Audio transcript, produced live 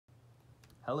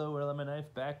Hello, we're Lemon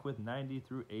Knife, back with 90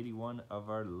 through 81 of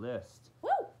our list. Woo!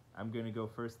 I'm going to go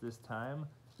first this time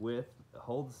with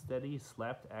Hold Steady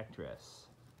Slapped Actress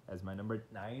as my number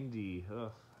 90.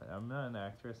 Ugh, I'm not an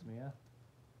actress, Mia.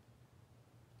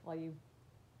 Well,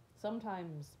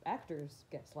 sometimes actors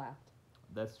get slapped.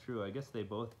 That's true. I guess they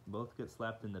both get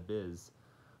slapped in the biz.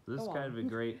 So this Go is kind on. of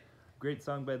a great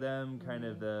song by them. Kind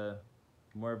of the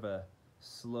more of a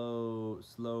slow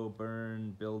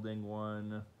burn building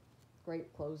one.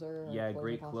 Great closer. Yeah,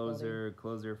 great closer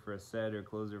for a set or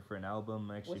closer for an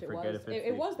album. I actually Which forget if it's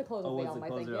it was the closer oh, of the was album, the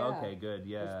closer? I think. Yeah. Okay, good.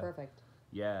 Yeah, It's perfect.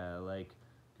 yeah, like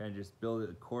kind of just build it.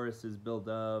 The choruses build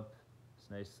up.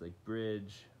 It's nice, like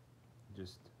bridge.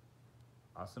 Just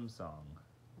awesome song.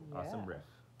 Yeah. Awesome riff.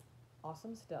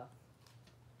 Awesome stuff.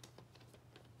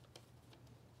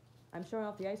 I'm showing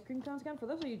off the ice cream cones again for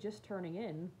those of you just turning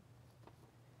in.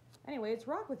 Anyway, it's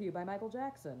 "Rock With You" by Michael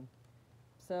Jackson.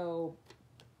 So,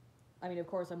 I mean, of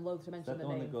course, I'm loath to Is mention that the the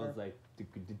one name. that goes like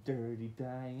 "Dirty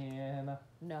Diana"?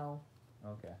 No,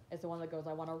 Okay. it's the one that goes,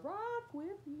 "I wanna rock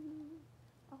with you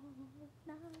all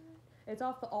night." It's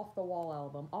off the Wall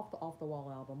album, off the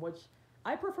Wall album, which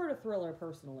I prefer to Thriller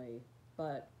personally,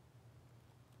 but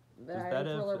Is that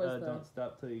Don't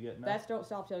Stop Till You Get Enough? That's Don't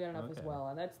Stop Till You Get Enough as Okay. well,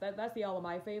 and that's the album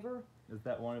I favor. Is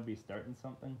that Wanna Be Starting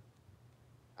Something?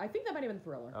 I think that might have been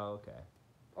Thriller, Oh, okay.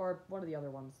 or one of the other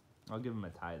ones. I'll give him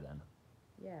a tie then.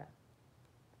 Yeah.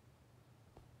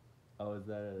 Oh, is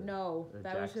that a No,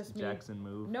 that was just me. Jackson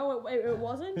move? No, it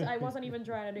wasn't. I wasn't even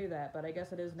trying to do that, but I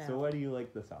guess it is now. So why do you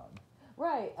like the song?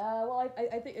 Right. Well,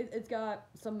 I think it's got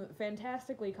some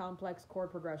fantastically complex chord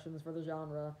progressions for the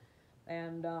genre,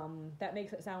 and that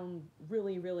makes it sound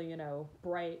really, really,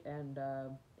 bright and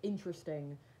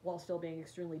interesting while still being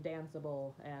extremely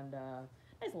danceable and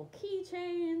nice little key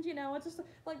change. It's just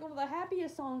like one of the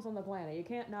happiest songs on the planet. You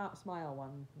can't not smile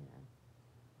one.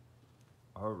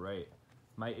 All right.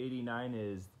 My 89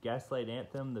 is Gaslight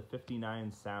Anthem, the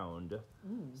 59 sound.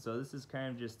 So this is kind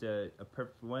of just a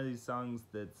perfect one of these songs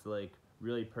that's like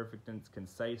really perfect in its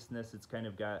conciseness. It's kind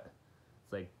of got,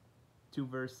 it's like 2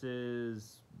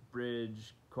 verses,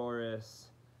 bridge, chorus,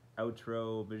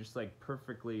 outro, but just like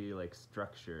perfectly like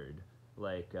structured.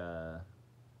 Like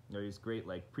these great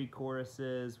like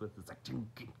pre-choruses with this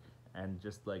like and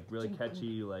just like really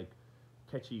catchy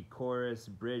chorus,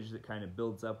 bridge that kind of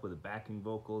builds up with the backing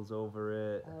vocals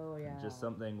over it. Oh yeah. Just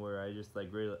something where I just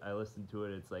like really, I listen to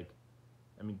it, it's like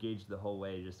I'm engaged the whole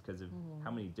way just because of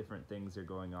how many different things are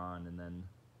going on, and then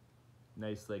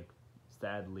nice like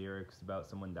sad lyrics about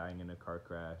someone dying in a car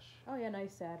crash. Oh yeah,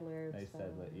 nice sad lyrics. Nice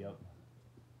sad yep.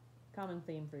 Common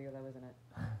theme for you though, isn't it?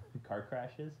 Car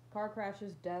crashes? Car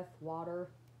crashes, death,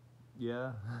 water.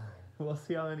 Yeah. We'll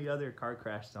see how many other car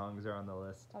crash songs are on the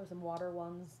list. Probably some water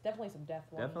ones. Definitely some death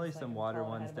ones. Definitely some water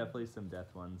ones. Definitely. Definitely some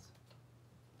death ones.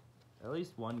 At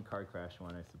least one car crash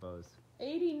one, I suppose.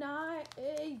 89.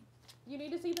 Hey, you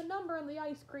need to see the number on the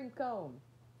ice cream cone.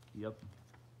 Yep.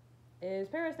 Is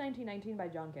Paris 1919 by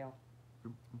John Cale.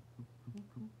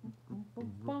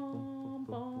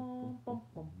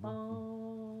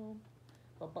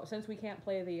 Since we can't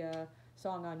play the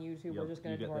song on YouTube, we're just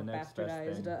going to do our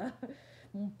bastardized.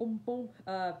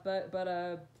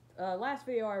 Last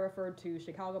video I referred to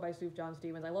Chicago by Sufjan John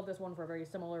Stevens. I love this one for a very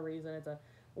similar reason. It's a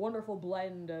wonderful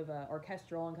blend of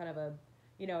orchestral and kind of a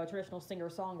traditional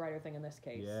singer-songwriter thing in this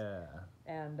case. Yeah.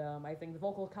 And I think the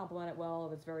vocals complement it well.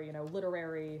 It's very,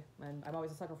 literary, and I'm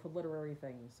always a sucker for literary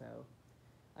things, so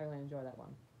I really enjoy that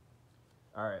one.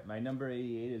 All right, my number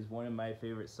 88 is one of my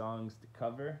favorite songs to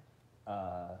cover.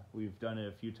 We've done it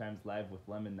a few times live with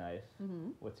Lemon Knife.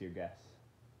 What's your guess?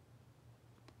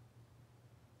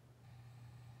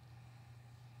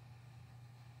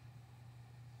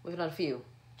 We've done a few.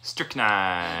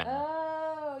 Strychnine.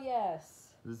 Oh,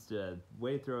 yes. This is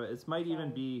way through it. It might even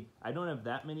be, I don't have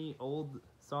that many old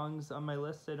songs on my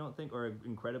list, I don't think, or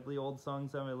incredibly old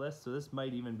songs on my list, so this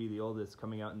might even be the oldest,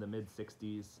 coming out in the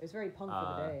mid-60s. It's very punk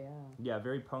for the day, yeah. Yeah,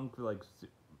 very punk, like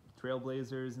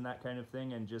Trailblazers and that kind of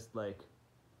thing, and just like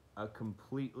a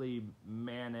completely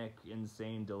manic,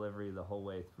 insane delivery the whole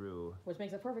way through. Which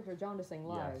makes it perfect for John to sing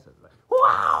live. Yes, it's like,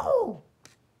 wow!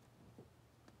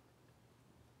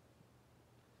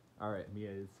 All right, Mia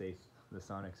is safe. The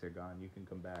Sonics are gone. You can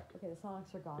come back. Okay, the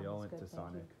Sonics are gone. They all That's went good. to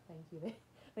Sonic. Thank you.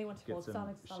 They went to Get both some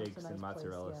Sonics. Sonic's shakes a nice and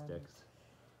mozzarella place, yeah. sticks.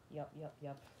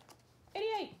 Yep.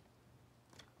 88!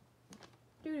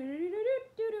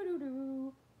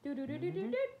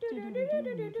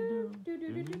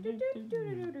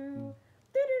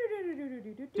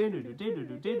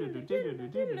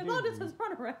 I'll just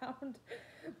run around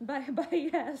by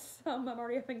yes. I'm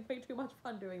already having way too much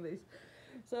fun doing these.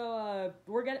 So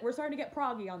we're starting to get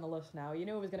proggy on the list now. You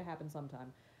knew it was gonna happen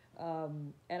sometime.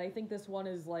 And I think this one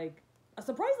is like a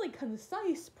surprisingly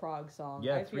concise prog song.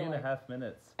 Yeah, I three feel and a like. half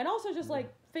minutes. And also just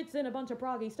like fits in a bunch of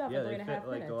proggy stuff Yeah, in three they and a half fit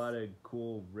like minutes. a lot of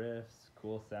cool riffs,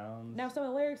 cool sounds. Now some of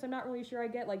the lyrics I'm not really sure I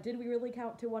get. Like, did we really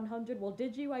count to 100? Well,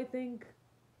 did you? I think.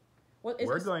 What is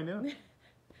We're this? going to.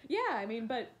 Yeah, I mean,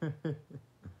 but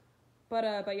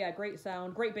yeah, great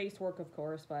sound, great bass work, of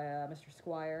course, by Mr.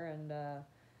 Squire, and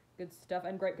good stuff,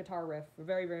 and great guitar riff, a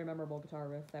very very memorable guitar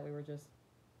riff that we were just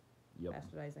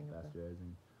bastardizing.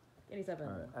 Bastardizing. 87.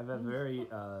 All right, I have a very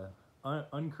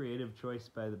uncreative choice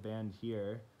by the band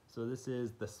here. So this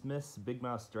is the Smiths' Big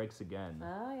Mouth Strikes Again.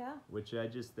 Oh yeah. Which I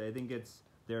think it's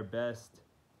their best.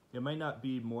 It might not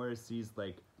be Morrissey's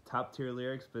like top tier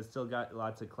lyrics, but it's still got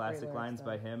lots of classic lyrics, lines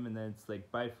by though. him, and then it's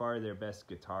like by far their best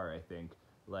guitar, I think.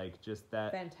 Like just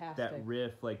that Fantastic.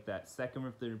 riff, like that second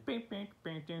riff there.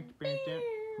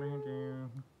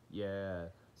 Yeah.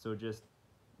 So just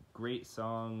great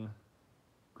song,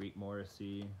 great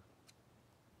Morrissey.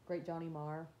 Great Johnny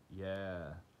Marr. Yeah.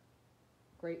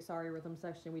 Great Sorry Rhythm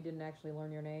section. We didn't actually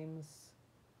learn your names.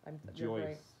 You're great.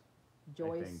 Joyce.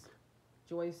 Joyce. I think.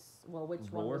 Joyce. Well,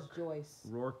 which one was Joyce?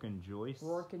 Rourke and Joyce.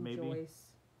 Rourke and maybe? Joyce.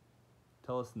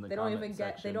 Tell us in the They comment don't even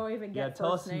section. get. They don't even get. Yeah,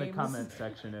 tell us first in the names. comment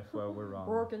section if we're wrong.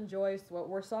 Rourke and Joyce. Well,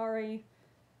 we're sorry.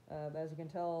 As you can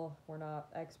tell, we're not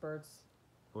experts.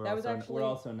 We're That was also, actually- we're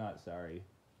also not sorry.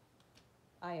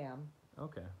 I am.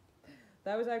 Okay.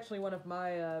 That was actually one of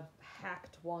my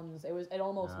hacked ones. It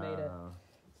almost made it.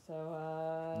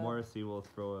 So Morrissey will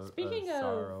throw a speaking of-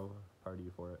 sorrow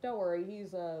party for it. don't worry,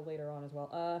 he's later on as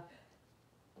well.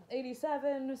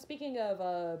 87. Speaking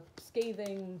of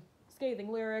scathing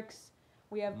lyrics,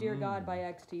 we have "Dear God" by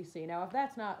XTC. Now, if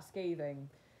that's not scathing,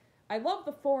 I love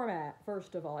the format.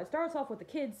 First of all, it starts off with the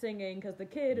kid singing because the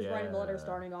kid is writing the letters Yeah.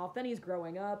 starting off. Then he's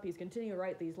growing up. He's continuing to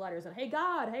write these letters. And hey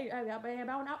God, hey,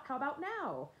 how about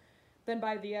now? Then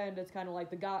by the end, it's kind of like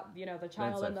the child It's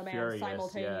and the like man furious,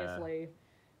 simultaneously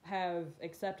have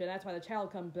accepted. That's why the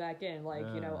child comes back in. Like,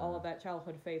 all of that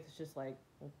childhood faith is just like,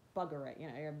 well, bugger it.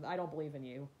 I don't believe in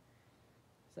you.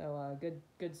 So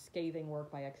good scathing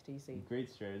work by XTC. Great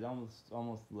straight. It's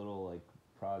almost a little like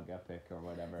prog epic or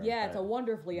whatever. Yeah, it's a but-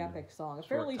 wonderfully epic song. A Short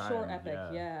fairly short time, epic,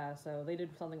 yeah. so they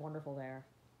did something wonderful there.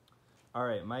 All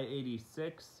right, my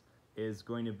 86 is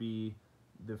going to be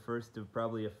the first of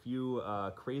probably a few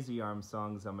Crazy Arm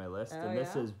songs on my list, Oh, and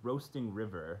this yeah? is Roasting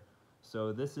River.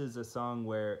 So this is a song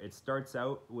where it starts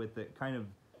out with it kind of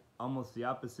almost the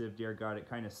opposite of Dear God. It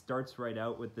kind of starts right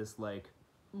out with this like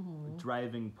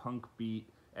driving punk beat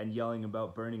and yelling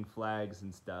about burning flags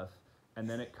and stuff, and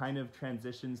then it kind of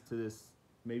transitions to this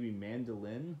maybe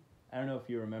mandolin. I don't know if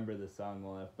you remember the song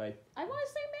well enough, but I want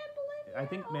to say mandolin. I yeah,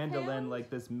 think mandolin, like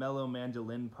this mellow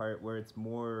mandolin part where it's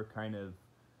more kind of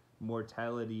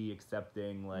mortality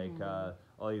accepting, like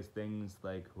all these things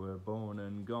like we're born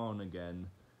and gone again.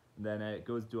 And then it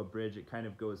goes to a bridge. It kind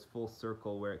of goes full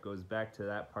circle where it goes back to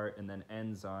that part and then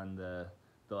ends on the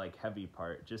like heavy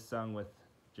part. Just sung with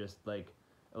just like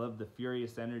I love the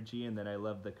furious energy, and then I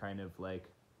love the kind of like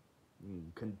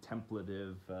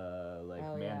contemplative like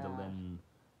Oh, yeah. mandolin.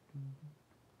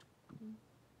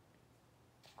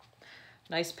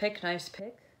 Nice pick, nice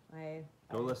pick. I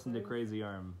Go listen to approve. Crazy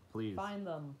Arm, please. Find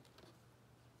them.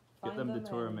 Get Find them to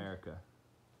tour and- America.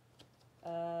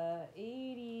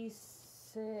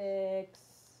 86.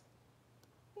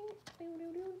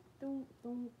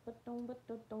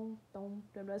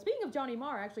 Speaking of Johnny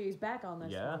Marr, actually, he's back on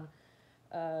this Yeah. one.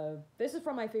 This is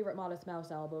from my favorite Modest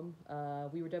Mouse album.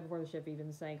 We Were Dead Before the Ship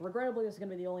Even Sank. Regrettably, this is going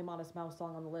to be the only Modest Mouse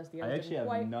song on the list. The I others actually didn't have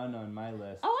quite... none on my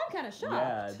list. Oh, I'm kind of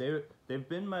shocked. Yeah, they've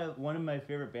been one of my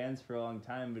favorite bands for a long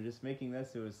time, but just making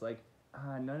this, it was like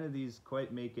none of these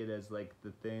quite make it as like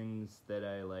the things that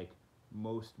I like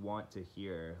most want to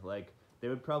hear. Like they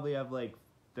would probably have like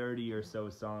 30 or so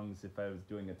songs if I was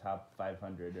doing a top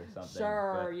 500 or something.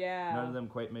 Sure, but yeah. None of them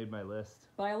quite made my list.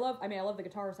 But I love the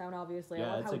guitar sound, obviously. Yeah,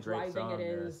 I love it's how a great driving song, it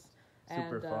yeah. is.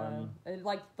 Super fun. And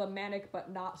like the manic but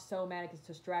not so manic, it's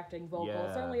distracting vocal. Yeah.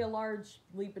 It's certainly a large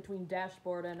leap between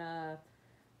Dashboard and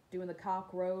doing the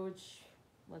Cockroach.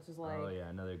 Which is like Oh yeah,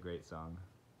 another great song.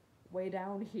 way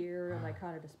down here, and I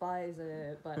kind of despise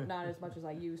it, but not as much as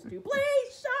I used to.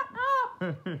 Please shut up!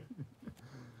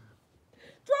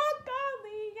 Drunk on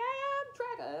the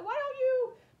Amtrak. Why don't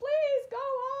you please go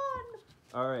on?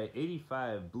 All right,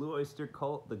 85, Blue Oyster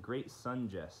Cult, The Great Sun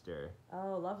Jester.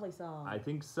 Oh, lovely song. I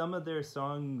think some of their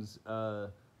songs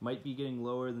might be getting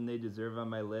lower than they deserve on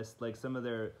my list. Like some of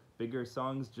their bigger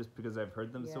songs, just because I've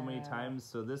heard them so many Yeah. times.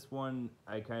 So this one,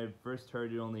 I kind of first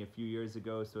heard it only a few years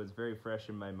ago, so it's very fresh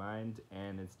in my mind.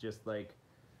 And it's just like,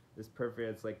 this perfect.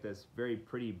 It's like this very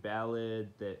pretty ballad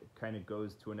that kind of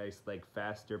goes to a nice like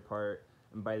faster part,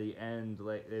 and by the end,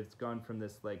 like it's gone from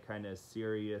this like kind of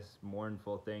serious,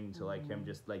 mournful thing to like him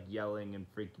just like yelling and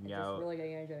freaking out. Just really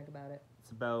getting energetic about it.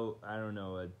 It's about, I don't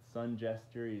know, a sun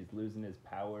jester. He's losing his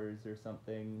powers or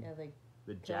something. Yeah, they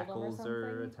The killed him or jackals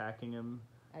are something? attacking him.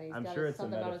 and he's I'm got sure it's a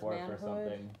something about his metaphor for manhood.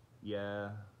 something. Yeah.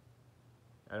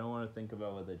 I don't want to think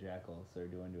about what the jackals are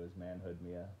doing to his manhood,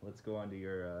 Mia. Let's go on to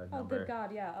your Oh, number good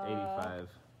God, yeah. 85.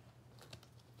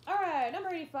 All right, number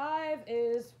 85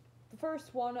 is the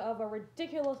first one of a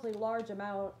ridiculously large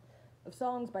amount of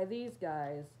songs by these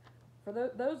guys. For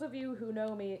those of you who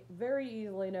know me, very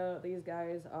easily know that these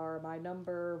guys are my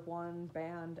number one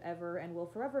band ever and will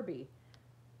forever be.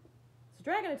 It's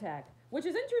Dragon Attack, which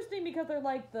is interesting because they're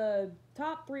like the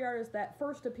top 3 artists that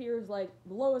first appears like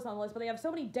lowest on the list, but they have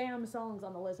so many damn songs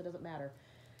on the list it doesn't matter.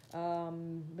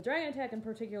 But Dragon Attack in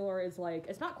particular is like,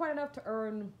 it's not quite enough to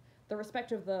earn the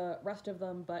respect of the rest of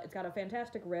them, but it's got a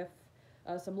fantastic riff,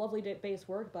 some lovely bass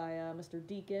work by Mr.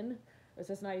 Deacon. It's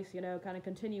this nice, kind of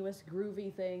continuous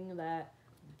groovy thing that,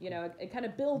 it kind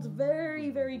of builds very,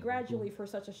 very gradually for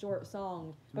such a short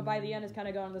song, but by the end it's kind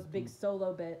of gone this big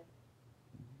solo bit.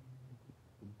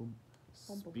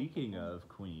 Speaking of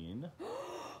Queen,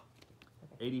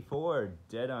 84,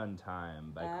 Dead on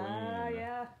Time by Queen.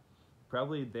 Yeah.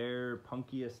 Probably their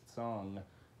punkiest song,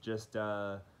 just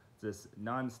this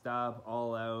non-stop,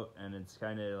 all out, and it's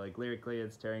kind of like lyrically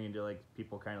it's tearing into like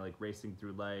people kind of like racing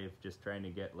through life, just trying to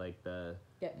get like the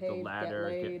ladder,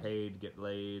 get paid, get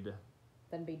laid,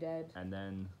 then be dead, and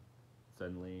then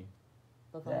suddenly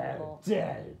they're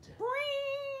dead.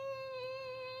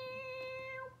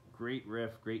 Great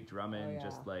riff, great drumming,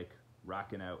 just like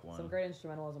rocking out one. Some great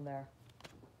instrumentalism there.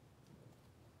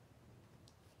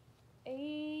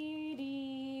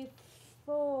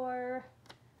 84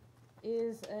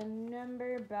 is a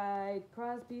number by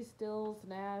Crosby, Stills,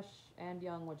 Nash, and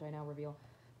Young, which I now reveal.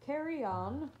 Carry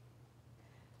On.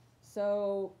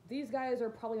 So these guys are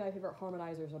probably my favorite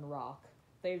harmonizers in rock.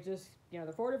 They've just,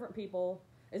 they're 4 different people.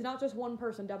 It's not just one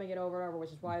person dubbing it over and over, which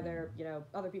is why they're,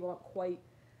 other people don't quite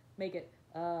make it.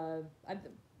 No,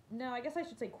 I guess I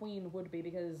should say Queen would be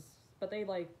but they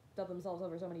like dub themselves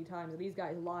over so many times. And these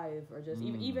guys live are just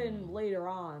even later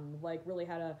on like really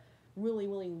had a really,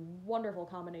 really wonderful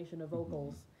combination of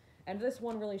vocals. And this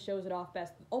one really shows it off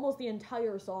best. Almost the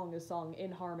entire song is sung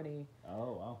in harmony.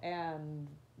 Oh, wow. And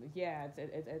yeah,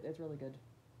 it's really good.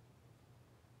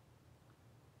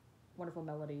 Wonderful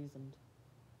melodies and...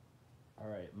 All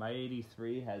right, my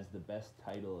 83 has the best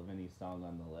title of any song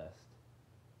on the list.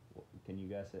 Can you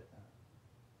guess it?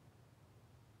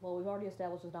 Well, we've already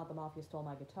established it's not The Mafia Stole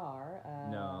My Guitar.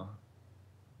 No.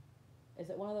 Is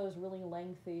it one of those really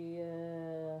lengthy,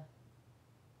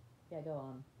 Yeah, go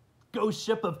on. Ghost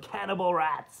Ship of Cannibal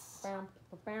Rats!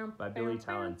 By Billy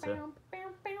Talent.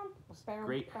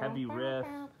 Great heavy riff,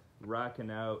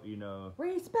 rocking out,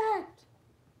 Respect!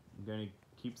 I'm going to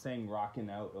keep saying rocking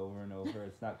out over and over.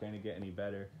 It's not going to get any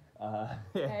better.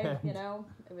 Hey, if it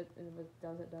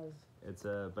does, it does. It's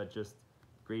but just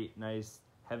great, nice,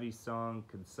 heavy song,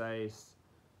 concise,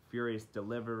 furious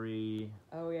delivery.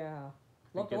 Oh yeah,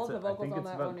 love the vocals on that one. I think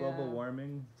it's about global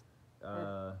warming.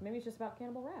 Maybe it's just about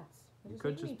cannibal rats. It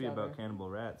could just be about cannibal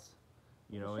rats.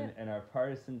 In our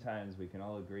partisan times, we can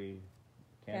all agree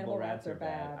cannibal rats are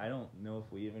bad. I don't know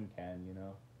if we even can.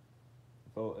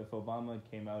 If Obama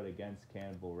came out against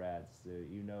cannibal rats,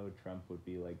 Trump would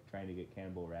be like trying to get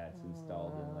cannibal rats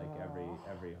installed in like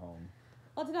every home.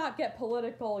 Let's not get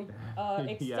political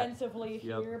extensively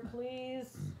here,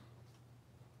 please.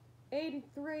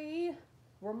 83,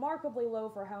 remarkably low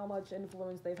for how much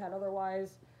influence they've had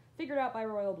otherwise, figured out by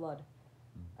Royal Blood.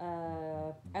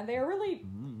 And they're really,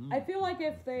 I feel like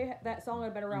if that song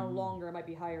had been around longer, it might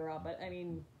be higher up, but I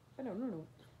mean, no.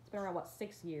 It's been around,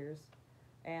 6 years?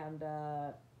 And,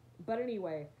 but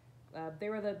anyway, they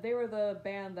were the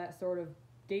band that sort of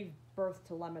gave birth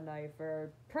to Lemon Knife,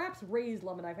 or perhaps raised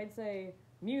Lemon Knife. I'd say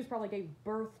Muse probably gave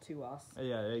birth to us.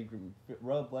 Yeah,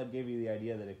 Royal Blood gave you the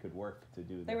idea that it could work to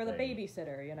do. They were the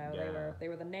babysitter, They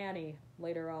were the nanny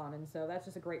later on, and so that's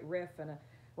just a great riff and a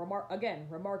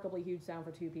remarkably huge sound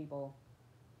for 2 people.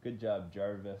 Good job,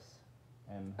 Jarvis.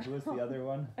 And who was the other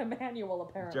one? Emmanuel,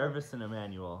 apparently. Jarvis and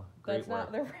Emmanuel. Great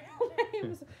work. That's not their real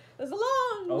names. There's a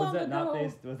long was that ago.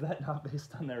 Was that not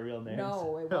based on their real names?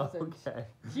 No, it wasn't. Okay.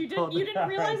 You didn't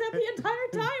realize that the entire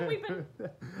time we've been.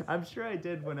 I'm sure I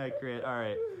did when I created. All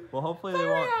right. Well, hopefully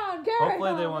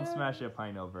they won't smash a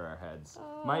pine over our heads.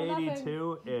 My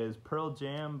 82 is Pearl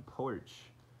Jam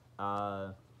Porch.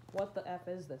 What the F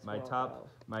is this? My top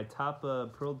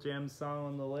Pearl Jam song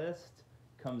on the list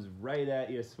comes right at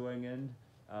you swinging.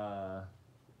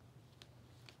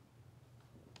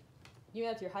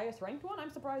 That's your highest ranked one?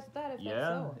 I'm surprised at that. If Yeah, that's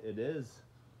so. it is.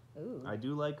 Ooh. I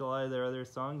do like a lot of their other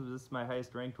songs, but this is my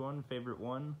highest ranked one, favorite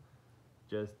one.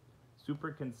 Just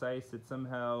super concise. It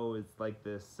somehow is like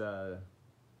this,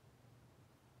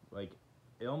 like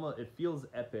it feels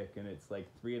epic, and it's like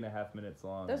 3.5 minutes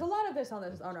long. There's a lot of this on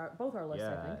both our lists. I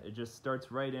Yeah, think. it just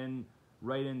starts right in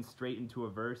straight into a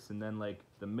verse, and then like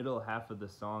the middle half of the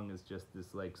song is just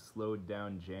this like slowed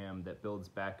down jam that builds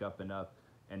back up and up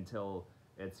until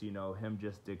it's him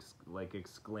just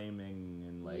exclaiming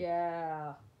and like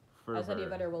Yeah. As any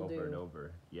better will over do. and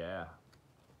over. Yeah.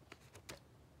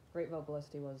 Great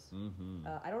vocalist he was. Mm-hmm.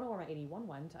 I don't know where my 81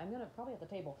 went. I'm gonna probably at the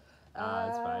table.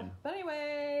 It's fine. But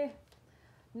anyway,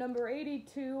 number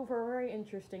 82 for a very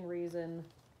interesting reason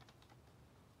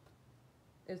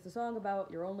is the song about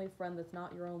your only friend that's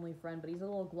not your only friend, but he's a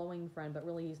little glowing friend, but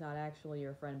really he's not actually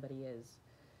your friend, but he is.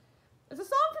 It's a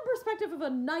song from perspective of a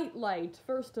nightlight,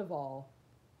 first of all.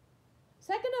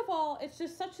 Second of all, it's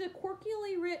just such a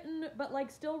quirkily written, but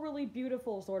like still really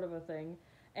beautiful sort of a thing.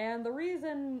 And the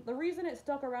reason it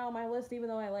stuck around my list, even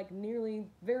though I like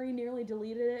very nearly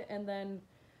deleted it and then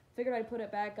figured I'd put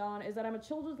it back on, is that I'm a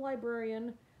children's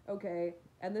librarian, okay,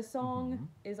 and this song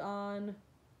is on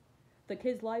the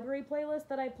kids' library playlist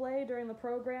that I play during the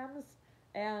programs,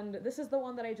 and this is the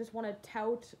one that I just want to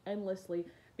tout endlessly,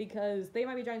 because They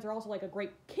Might Be Giants are also like a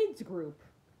great kids group,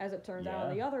 as it turns out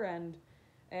on the other end,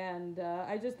 and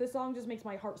this song just makes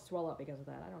my heart swell up because of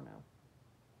that. I don't know.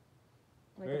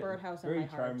 Like a birdhouse in my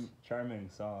heart. Very charming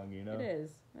song, It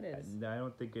is. It is. I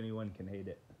don't think anyone can hate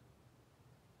it.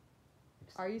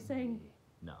 Are you saying?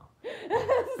 No.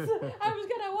 I was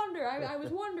gonna wonder. I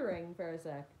was wondering for a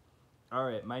sec. All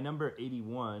right, my number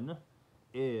 81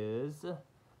 is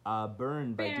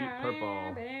 "Burn" by Deep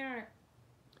Purple.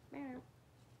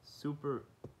 Super.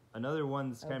 Another one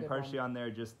that's kind of partially on there.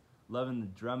 Just loving the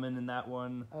drumming in that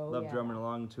one. Love drumming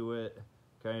along to it.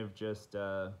 Kind of just.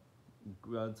 The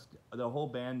whole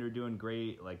band are doing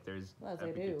great. Like there's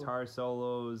guitar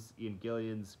solos, Ian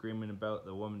Gillian screaming about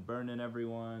the woman burning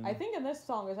everyone. I think in this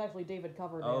song is actually David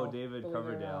Coverdale. Oh, David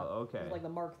Coverdale. Okay. It's like the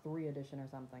Mark III edition or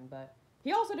something, but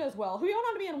he also does well. Who went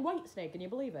on to be in Whitesnake? Can you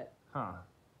believe it? Huh.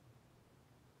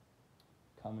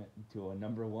 Coming to a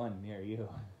number 1 near you.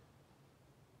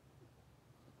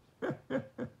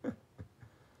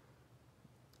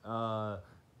 But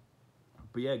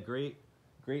yeah, great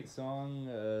song.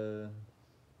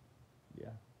 Yeah,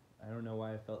 I don't know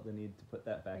why I felt the need to put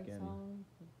that back in. Song,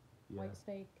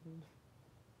 Whitesnake.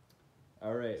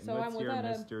 All right, so what's your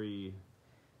mystery?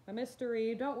 My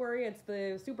mystery, don't worry, it's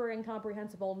the super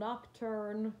incomprehensible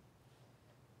Nocturne,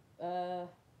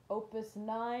 Opus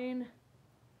 9,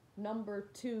 number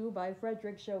 2 by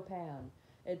Frédéric Chopin.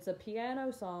 It's a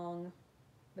piano song.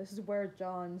 This is where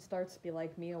John starts to be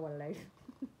like me or like.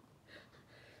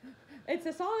 It's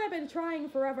a song I've been trying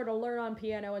forever to learn on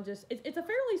piano, and just it's a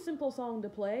fairly simple song to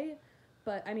play,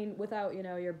 but I mean without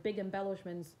your big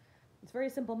embellishments. It's very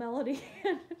simple melody,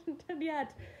 and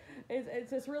yet it's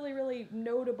this really, really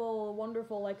notable,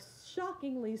 wonderful, like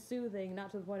shockingly soothing, not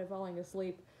to the point of falling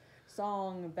asleep,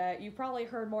 song that you've probably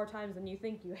heard more times than you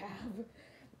think you have.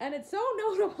 And it's so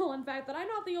notable, in fact, that I'm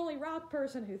not the only rock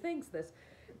person who thinks this,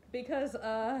 because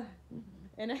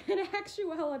in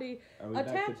actuality, are we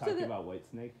back to talking about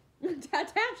Whitesnake?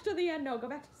 Attached to the end, no, go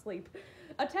back to sleep.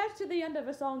 Attached to the end of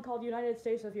a song called United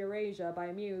States of Eurasia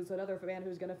by Muse, another band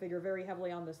who's going to figure very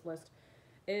heavily on this list,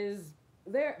 is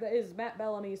Matt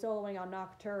Bellamy soloing on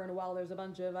Nocturne while there's a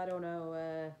bunch of,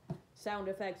 sound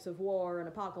effects of war and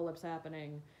apocalypse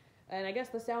happening. And I guess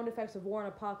the sound effects of war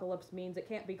and apocalypse means it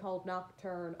can't be called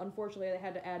Nocturne. Unfortunately, they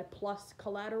had to add plus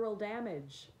collateral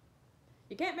damage.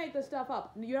 You can't make this stuff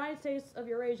up. The United States of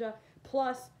Eurasia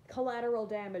plus collateral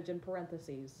damage in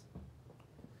parentheses.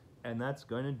 And that's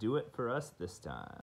going to do it for us this time.